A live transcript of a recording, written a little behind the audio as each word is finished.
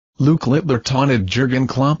Luke Littler taunted Jurgen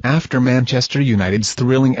Klopp after Manchester United's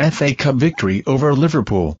thrilling FA Cup victory over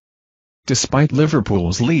Liverpool. Despite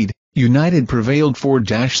Liverpool's lead, United prevailed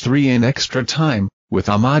 4-3 in extra time, with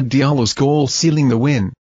Amad Diallo's goal sealing the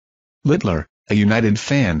win. Littler, a United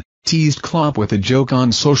fan, teased Klopp with a joke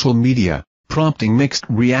on social media, prompting mixed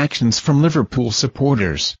reactions from Liverpool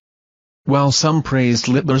supporters. While some praised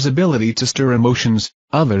Littler's ability to stir emotions,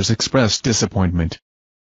 others expressed disappointment.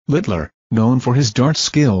 Littler, known for his dart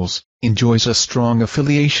skills, enjoys a strong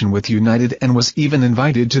affiliation with United and was even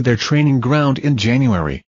invited to their training ground in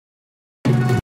January.